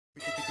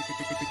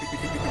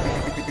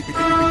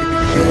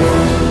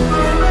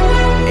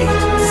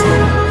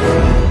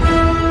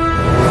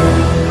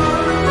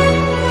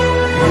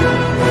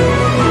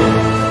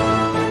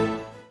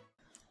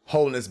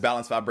wholeness,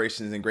 balance,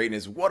 vibrations, and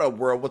greatness. What up,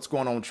 world? What's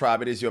going on,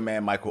 tribe? It is your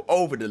man, Michael,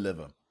 Over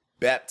Deliver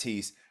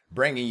Baptiste,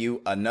 bringing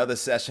you another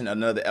session,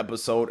 another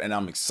episode, and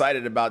I'm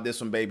excited about this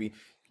one, baby.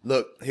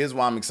 Look, here's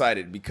why I'm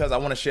excited, because I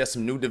want to share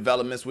some new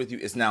developments with you.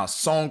 It's now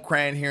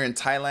Songkran here in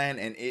Thailand,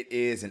 and it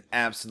is an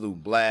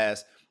absolute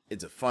blast.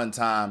 It's a fun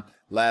time.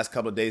 Last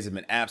couple of days have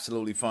been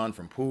absolutely fun,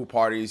 from pool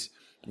parties,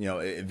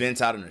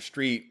 events out in the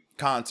street,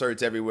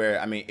 concerts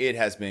everywhere. I mean, it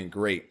has been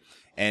great.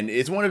 And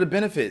it's one of the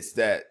benefits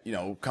that,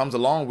 comes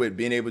along with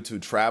being able to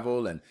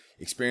travel and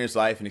experience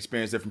life and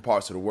experience different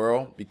parts of the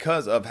world,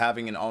 because of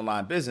having an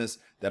online business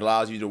that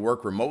allows you to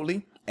work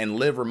remotely and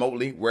live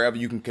remotely wherever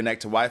you can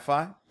connect to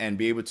Wi-Fi and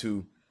be able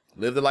to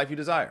live the life you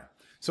desire.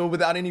 So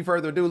without any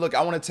further ado, look,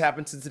 I want to tap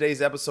into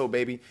today's episode,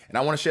 baby, and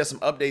I want to share some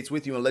updates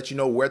with you and let you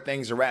know where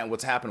things are at and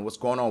what's happening, what's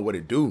going on, what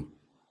it do.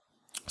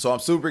 So I'm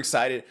super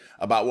excited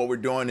about what we're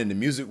doing in the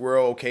music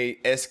world. Okay,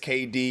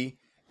 SKKD.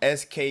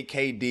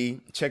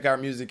 Check our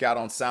music out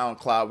on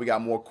SoundCloud. We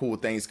got more cool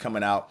things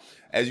coming out.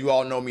 As you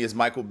all know me as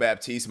Michael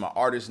Baptiste, my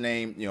artist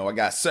name. I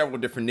got several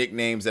different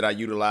nicknames that I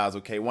utilize.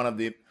 Okay, one of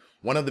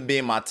them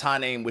being my Thai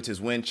name, which is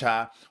Win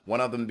Chai.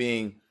 One of them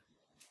being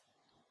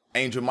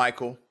Angel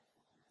Michael.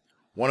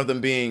 One of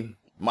them being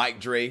Mike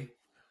Dre.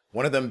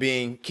 One of them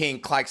being King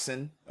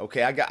Clarkson.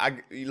 Okay,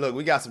 look,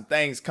 we got some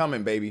things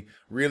coming, baby.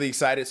 Really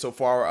excited so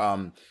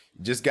far.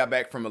 Just got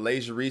back from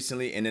Malaysia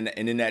recently, and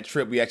in that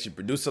trip, we actually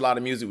produced a lot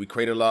of music. We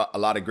created a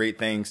lot of great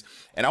things,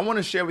 and I want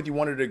to share with you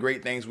one of the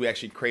great things we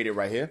actually created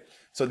right here.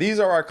 So these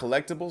are our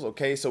collectibles.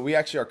 Okay, so we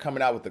actually are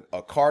coming out with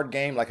a card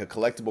game, like a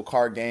collectible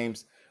card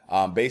games,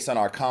 based on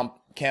our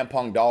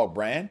Kampong Dog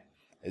brand,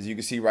 as you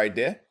can see right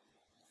there.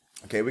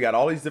 Okay, we got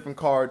all these different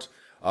cards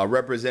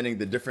representing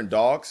the different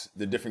dogs,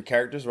 the different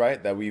characters,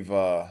 right? That we've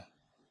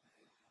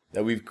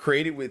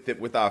created with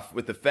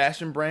the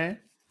fashion brand.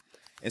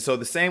 And so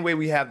the same way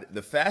we have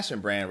the fashion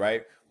brand,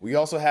 right? We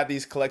also have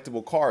these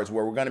collectible cards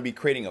where we're going to be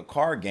creating a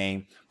card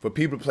game for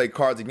people to play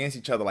cards against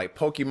each other, like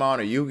Pokemon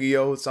or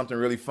Yu-Gi-Oh, something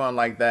really fun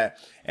like that.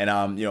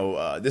 And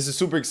this is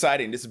super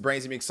exciting. This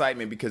brings me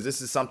excitement because this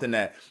is something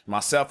that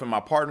myself and my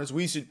partners,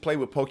 we used to play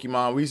with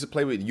Pokemon. We used to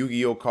play with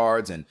Yu-Gi-Oh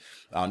cards and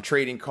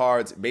trading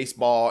cards,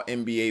 baseball,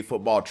 NBA,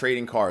 football,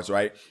 trading cards,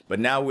 right? But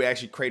now we're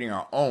actually creating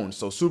our own.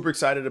 So super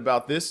excited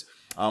about this.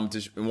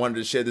 Just wanted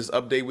to share this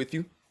update with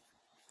you.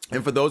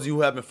 And for those of you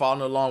who have been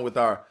following along with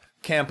our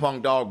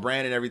Kampong Dog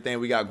brand and everything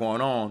we got going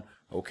on,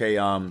 okay,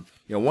 one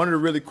of the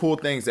really cool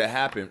things that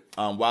happened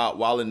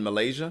while in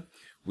Malaysia,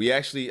 we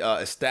actually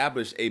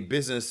established a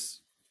business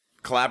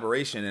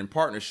collaboration and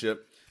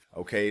partnership.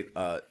 Okay,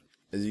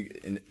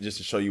 just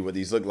to show you what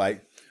these look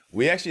like,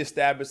 we actually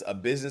established a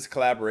business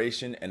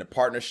collaboration and a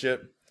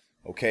partnership,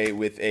 okay,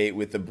 with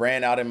a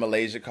brand out in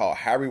Malaysia called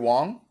Harry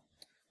Wong,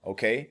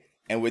 okay,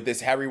 and with this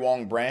Harry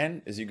Wong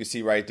brand, as you can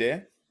see right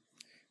there,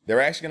 they're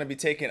actually going to be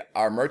taking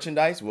our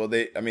merchandise. Well,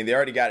 they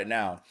already got it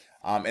now.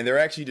 And they're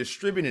actually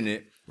distributing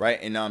it, right?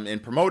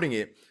 And promoting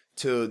it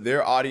to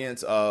their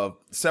audience of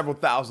several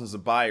thousands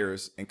of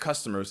buyers and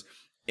customers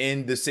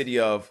in the city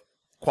of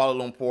Kuala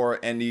Lumpur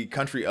and the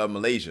country of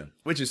Malaysia,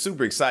 which is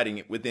super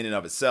exciting within and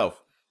of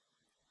itself.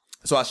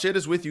 So I share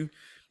this with you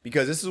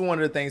because this is one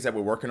of the things that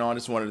we're working on.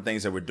 This is one of the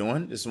things that we're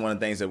doing. This is one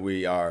of the things that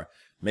we are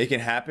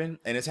making happen,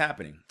 and it's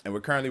happening. And we're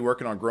currently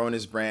working on growing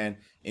this brand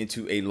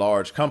into a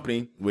large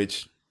company,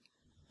 which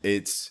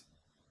it's,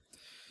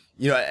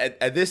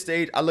 at this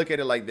stage, I look at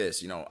it like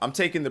this. I'm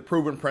taking the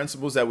proven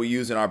principles that we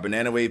use in our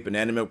Banana Wave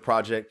Banana Milk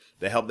project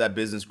that helped that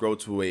business grow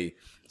to a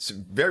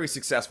very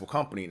successful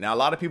company. Now, a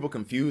lot of people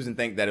confuse and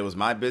think that it was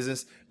my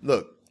business.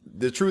 Look,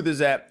 the truth is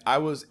that I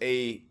was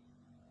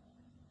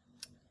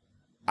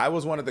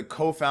one of the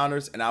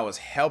co-founders, and I was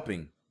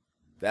helping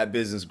that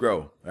business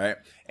grow, right?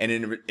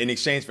 And in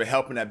exchange for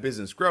helping that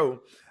business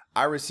grow,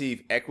 I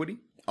received equity,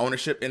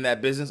 ownership in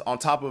that business, on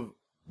top of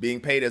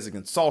being paid as a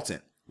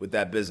consultant with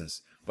that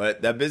business.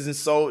 But that business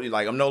sold,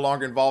 like, I'm no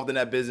longer involved in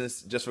that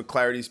business, just for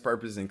clarity's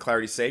purpose and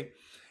clarity's sake.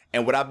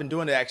 And what I've been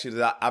doing actually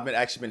is I've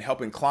been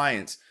helping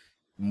clients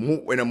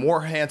in a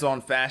more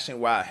hands-on fashion,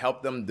 where I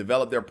help them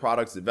develop their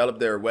products, develop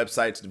their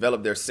websites,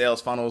 develop their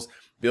sales funnels,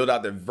 build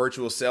out their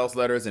virtual sales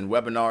letters and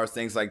webinars,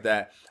 things like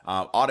that,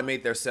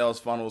 automate their sales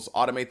funnels,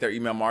 automate their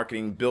email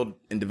marketing, build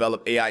and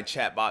develop AI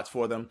chatbots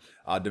for them,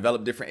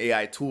 develop different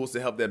AI tools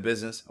to help their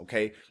business,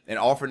 okay, and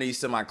offer these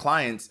to my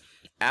clients.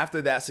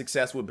 After that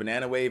success with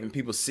Banana Wave and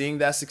people seeing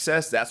that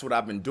success, that's what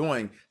I've been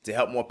doing to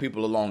help more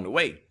people along the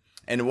way.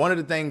 And one of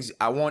the things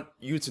I want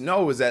you to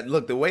know is that,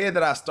 look, the way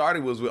that I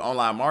started was with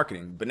online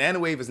marketing. Banana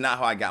Wave is not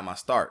how I got my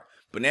start.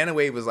 Banana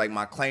Wave was like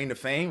my claim to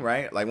fame,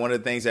 right? Like one of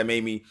the things that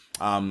made me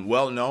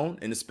well known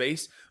in the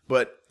space.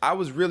 But I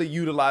was really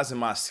utilizing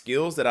my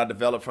skills that I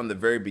developed from the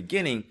very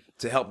beginning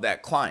to help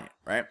that client,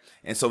 right?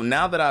 And so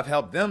now that I've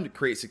helped them to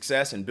create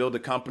success and build a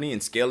company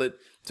and scale it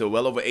to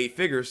well over 8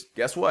 figures,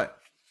 guess what?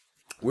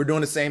 We're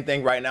doing the same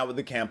thing right now with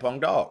the Kampong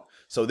Dog.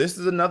 So this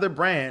is another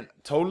brand,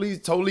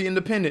 totally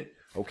independent,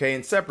 okay,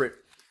 and separate.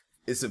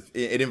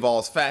 It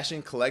involves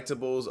fashion,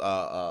 collectibles,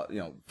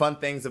 fun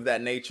things of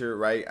that nature,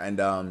 right?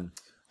 And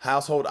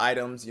household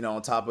items. You know,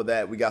 on top of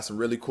that, we got some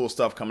really cool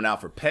stuff coming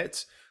out for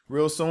pets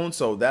real soon.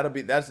 So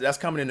that's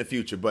coming in the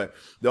future. But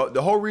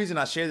the whole reason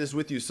I share this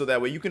with you so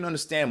that way you can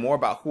understand more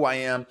about who I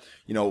am,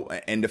 you know,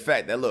 and the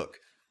fact that, look,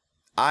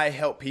 I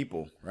help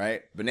people,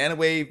 right? Banana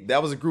Wave,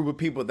 that was a group of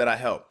people that I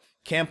helped.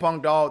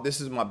 Campong Dog, this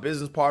is my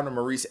business partner,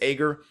 Maurice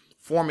Ager,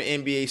 former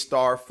NBA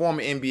star,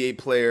 former NBA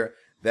player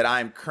that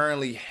I'm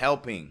currently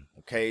helping.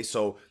 Okay,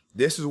 so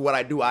this is what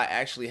I do. I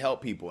actually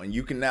help people. And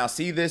you can now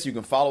see this. You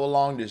can follow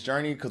along this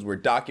journey because we're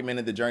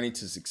documenting the journey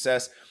to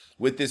success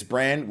with this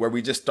brand where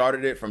we just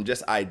started it from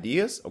just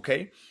ideas,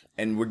 okay?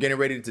 And we're getting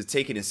ready to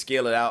take it and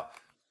scale it out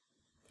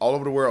all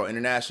over the world,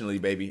 internationally,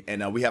 baby.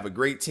 And we have a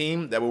great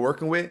team that we're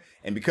working with.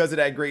 And because of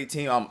that great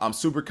team, I'm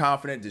super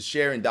confident to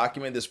share and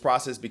document this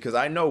process because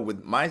I know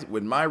with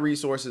my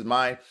resources,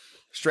 my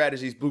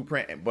strategies,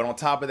 blueprint, but on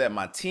top of that,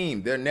 my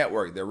team, their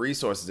network, their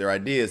resources, their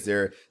ideas,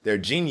 their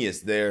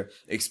genius, their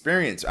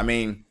experience. I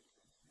mean,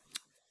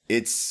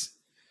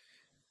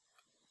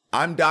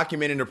 I'm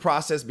documenting the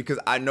process because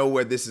I know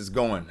where this is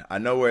going. I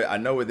know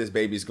where this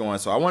baby's going.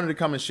 So I wanted to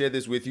come and share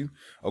this with you.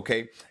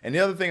 Okay. And the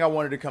other thing I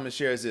wanted to come and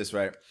share is this,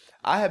 right?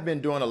 I have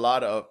been taking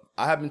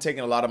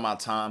a lot of my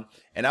time,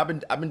 and I've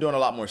been doing a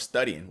lot more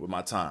studying with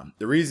my time.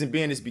 The reason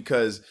being is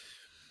because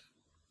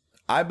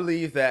I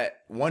believe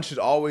that one should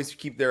always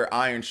keep their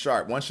iron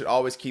sharp. One should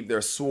always keep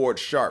their sword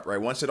sharp, right?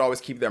 One should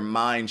always keep their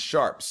mind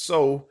sharp.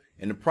 So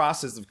in the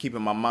process of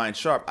keeping my mind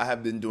sharp, I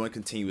have been doing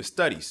continuous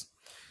studies.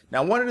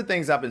 Now, one of the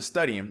things I've been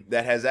studying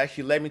that has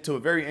actually led me to a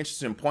very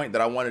interesting point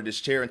that I wanted to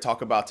share and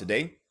talk about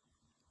today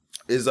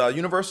is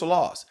universal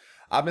laws.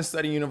 I've been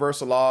studying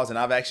universal laws, and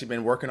I've actually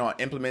been working on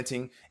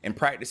implementing and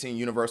practicing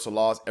universal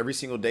laws every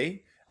single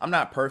day. I'm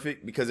not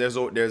perfect because there's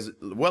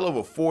well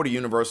over 40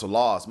 universal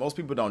laws. Most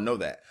people don't know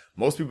that.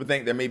 Most people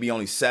think there may be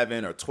only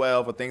 7 or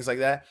 12 or things like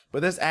that,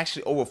 but there's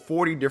actually over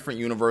 40 different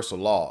universal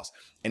laws.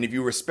 And if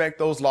you respect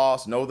those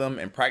laws, know them,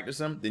 and practice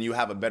them, then you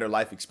have a better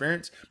life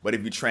experience. But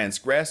if you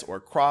transgress or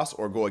cross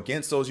or go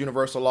against those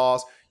universal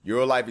laws,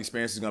 your life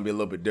experience is going to be a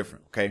little bit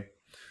different, okay?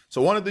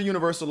 So one of the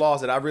universal laws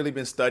that I've really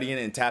been studying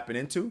and tapping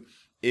into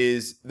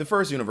is the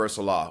first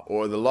universal law,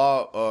 or the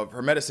law of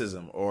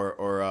Hermeticism,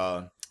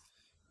 or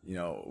you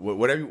know,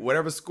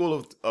 whatever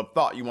school of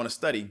thought you want to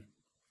study.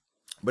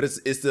 But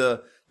it's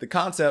the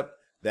concept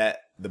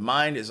that the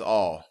mind is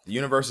all. The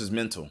universe is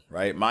mental,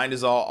 right? Mind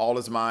is all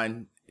is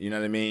mind. You know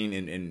what I mean?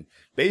 And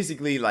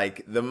basically,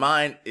 like, the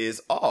mind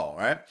is all,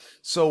 right?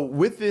 So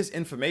with this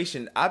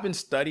information, I've been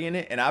studying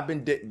it, and I've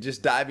been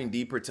just diving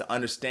deeper to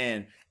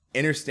understand,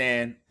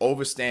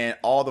 overstand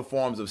all the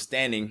forms of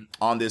standing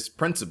on this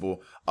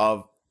principle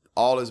of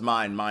all is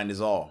mind, mind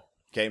is all.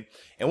 Okay.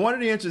 And one of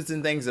the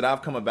interesting things that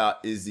I've come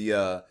about is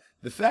the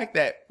fact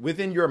that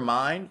within your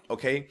mind,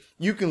 okay,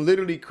 you can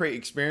literally create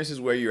experiences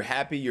where you're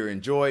happy, you're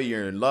in joy,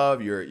 you're in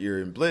love,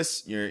 you're in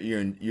bliss, you're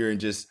in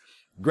just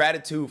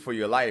gratitude for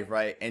your life,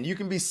 right? And you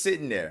can be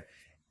sitting there,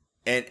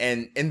 and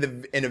in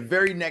the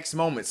very next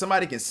moment,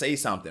 somebody can say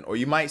something, or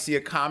you might see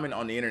a comment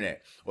on the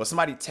internet, or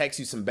somebody texts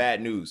you some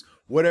bad news,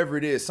 whatever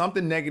it is,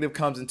 something negative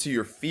comes into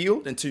your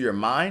field, into your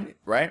mind,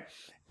 right?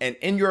 And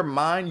in your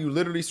mind, you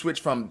literally switch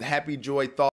from happy, joy, thought